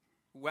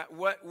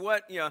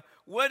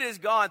 What is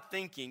God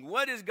thinking?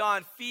 What is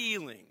God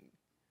feeling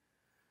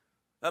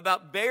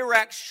about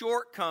Barak's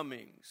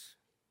shortcomings?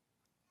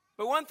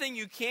 But one thing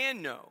you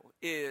can know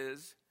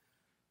is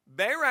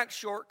Barak's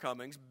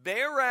shortcomings,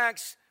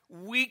 Barak's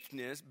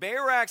weakness,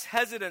 Barak's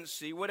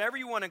hesitancy, whatever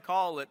you want to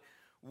call it,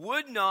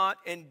 would not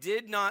and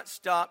did not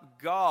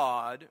stop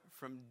God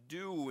from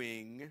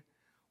doing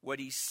what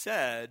He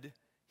said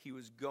He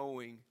was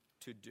going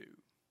to do.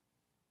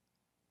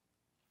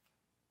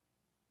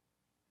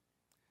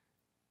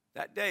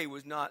 That day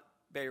was not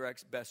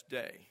Barak's best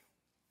day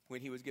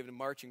when he was given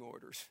marching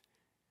orders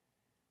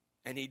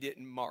and he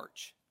didn't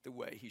march the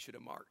way he should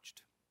have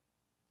marched.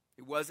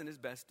 It wasn't his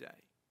best day.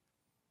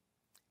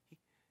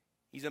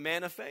 He's a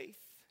man of faith.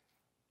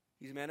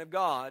 He's a man of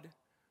God,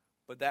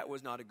 but that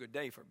was not a good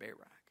day for Barak.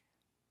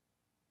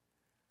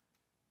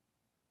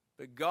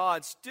 But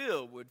God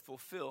still would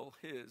fulfill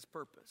His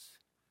purpose.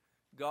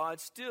 God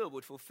still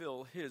would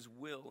fulfill His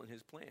will and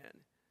His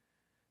plan.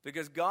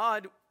 Because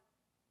God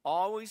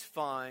always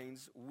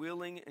finds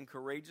willing and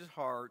courageous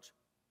hearts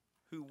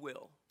who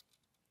will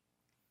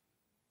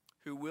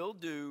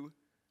do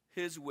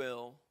His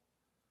will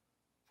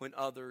when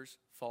others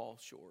fall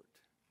short.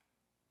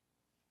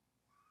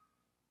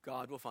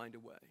 God will find a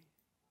way.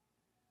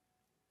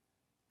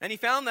 And He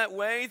found that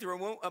way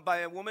by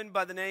a woman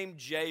by the name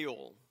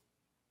Jael.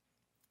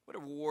 What a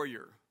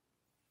warrior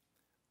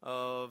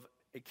of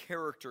a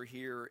character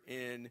here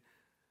in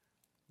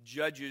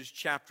Judges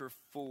chapter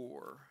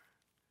 4.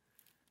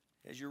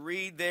 As you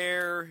read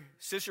there,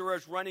 Sisera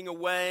is running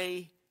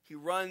away. He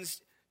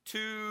runs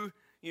to,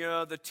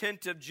 the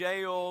tent of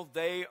Jael.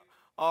 They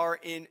are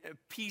in a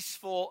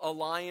peaceful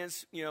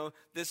alliance,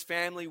 this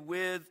family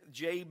with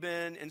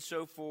Jabin and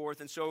so forth.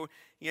 And so,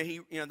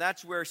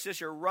 that's where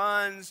Sisera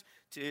runs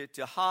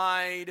to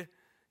hide,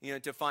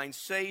 to find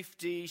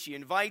safety. She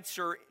invites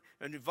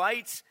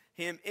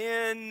him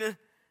in,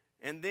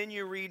 and then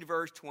you read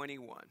verse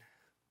 21.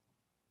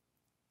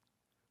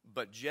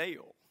 But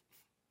Jael,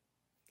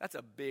 that's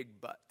a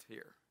big but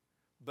here.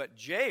 But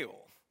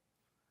Jael,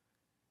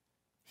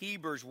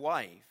 Heber's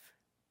wife,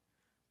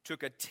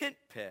 took a tent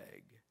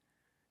peg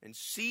and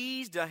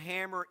seized a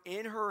hammer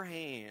in her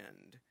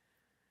hand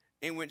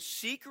and went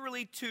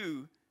secretly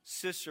to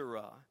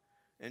Sisera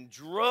and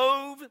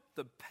drove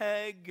the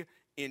peg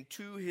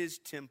into his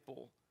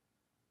temple.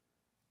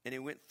 And it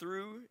went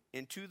through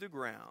into the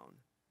ground.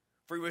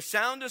 For he was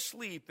sound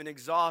asleep and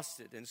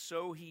exhausted, and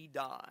so he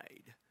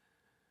died.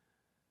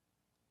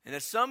 And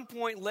at some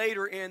point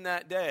later in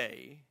that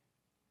day,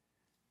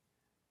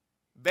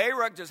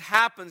 Barak just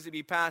happens to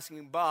be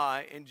passing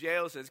by, and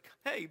Jael says,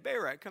 "Hey,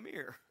 Barak, come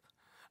here.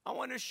 I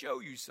want to show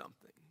you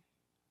something."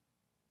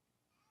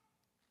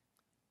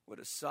 What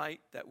a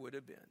sight that would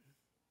have been.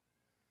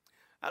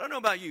 I don't know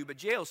about you,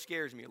 but Jael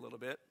scares me a little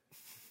bit.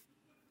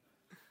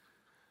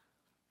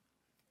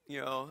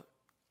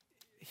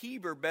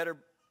 Heber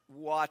better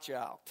watch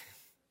out.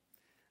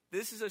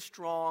 This is a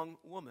strong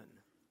woman.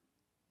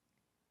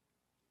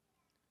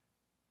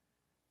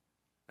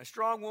 A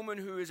strong woman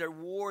who is a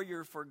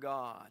warrior for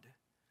God.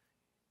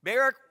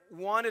 Barak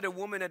wanted a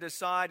woman at his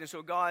side, and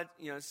so God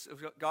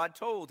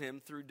told him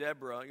through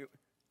Deborah,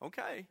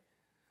 okay,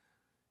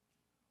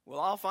 well,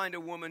 I'll find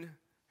a woman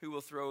who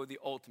will throw the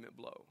ultimate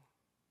blow.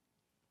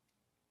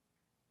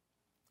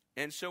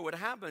 And so what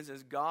happens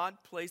is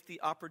God placed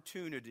the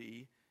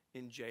opportunity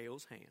in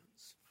Jael's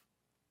hands.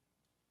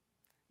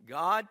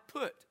 God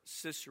put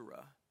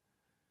Sisera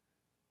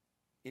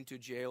into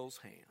Jael's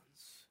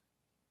hands.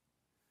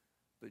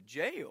 But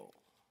Jael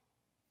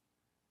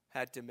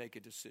had to make a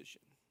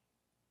decision.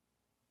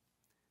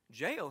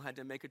 Jael had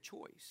to make a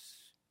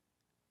choice.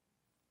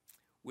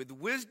 with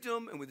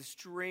wisdom and with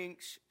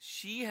strength,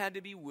 she had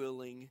to be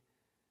willing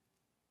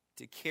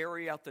to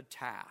carry out the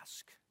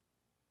task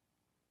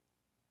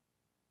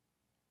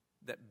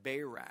that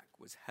Barak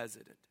was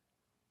hesitant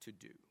to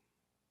do.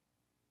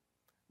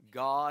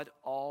 God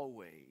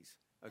always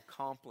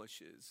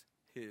accomplishes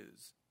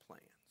his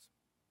plans.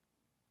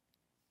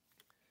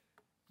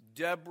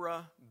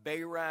 Deborah,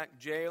 Barak,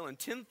 Jael, and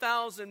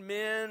 10,000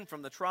 men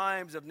from the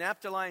tribes of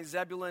Naphtali and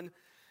Zebulun,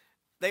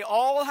 they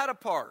all had a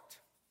part.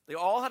 They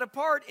all had a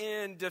part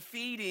in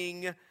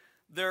defeating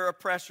their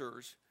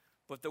oppressors.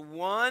 But the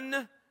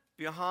one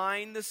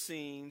behind the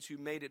scenes who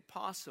made it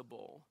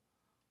possible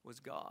was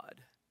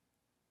God.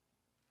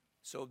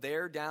 So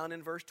there down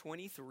in verse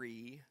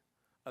 23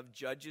 of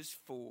Judges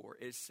 4,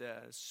 it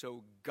says,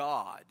 so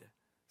God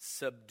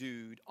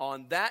subdued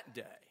on that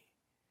day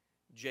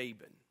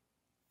Jabin,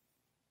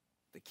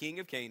 the king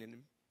of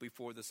Canaan,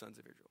 before the sons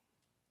of Israel.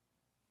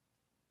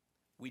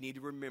 We need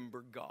to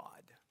remember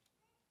God.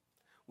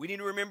 We need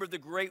to remember the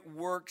great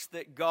works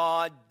that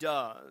God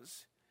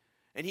does.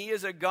 And he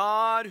is a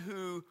God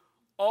who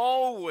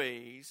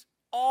always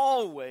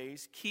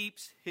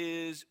keeps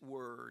his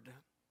word.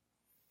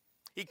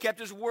 He kept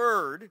his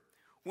word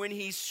when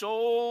he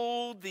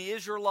sold the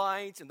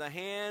Israelites in the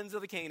hands of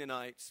the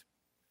Canaanites.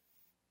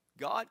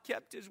 God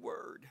kept his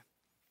word.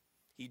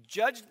 He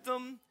judged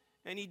them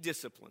and he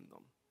disciplined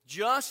them,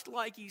 just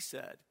like he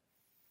said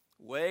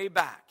way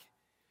back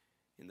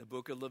in the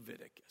book of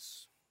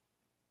Leviticus.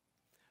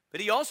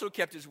 But he also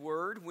kept his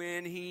word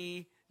when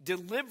he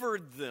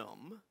delivered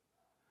them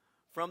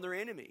from their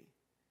enemy.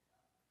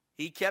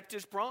 He kept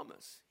his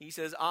promise. He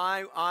says,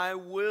 I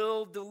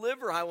will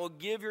deliver. I will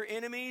give your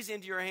enemies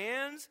into your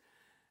hands,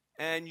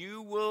 and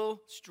you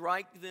will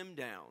strike them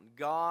down.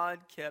 God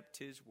kept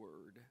his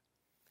word.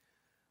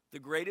 The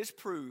greatest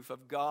proof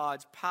of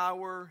God's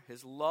power,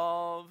 his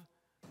love,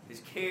 his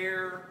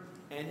care,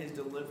 and his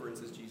deliverance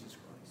is Jesus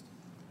Christ.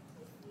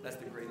 That's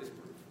the greatest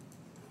proof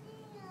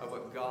of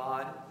what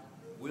God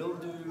will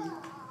do,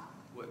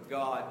 what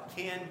God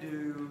can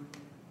do,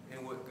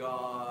 and what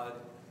God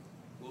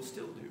will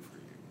still do for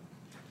you.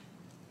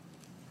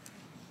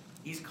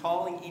 He's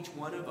calling each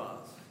one of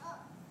us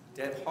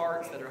to have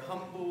hearts that are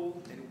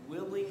humble and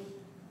willing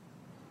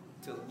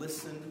to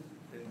listen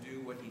and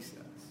do what he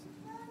says.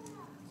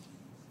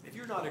 If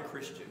you're not a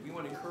Christian, we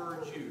want to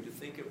encourage you to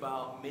think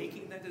about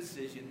making that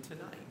decision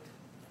tonight.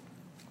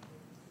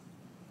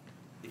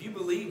 If you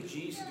believe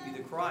Jesus to be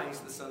the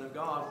Christ, the Son of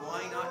God,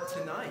 why not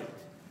tonight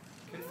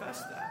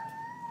confess that?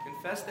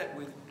 Confess that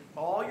with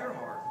all your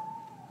heart,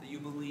 that you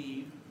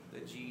believe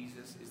that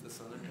Jesus is the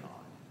Son of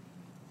God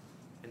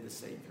and the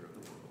Savior of the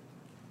world.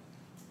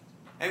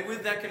 And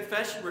with that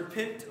confession,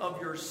 repent of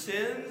your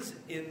sins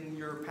in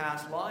your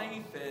past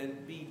life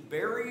and be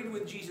buried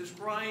with Jesus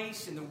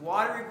Christ in the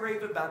watery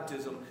grave of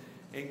baptism,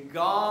 and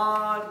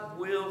God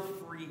will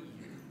free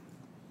you.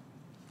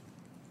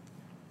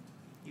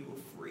 He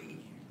will free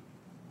you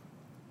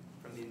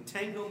from the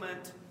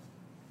entanglement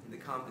and the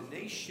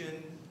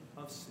condemnation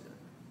of sin.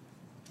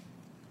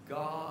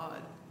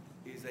 God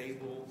is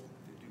able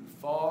to do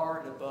far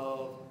and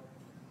above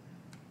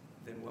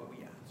than what we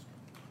ask.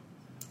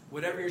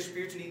 Whatever your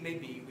spiritual need may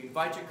be, we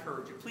invite you to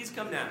encourage you. Please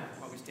come now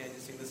while we stand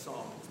and sing the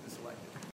song that's been selected.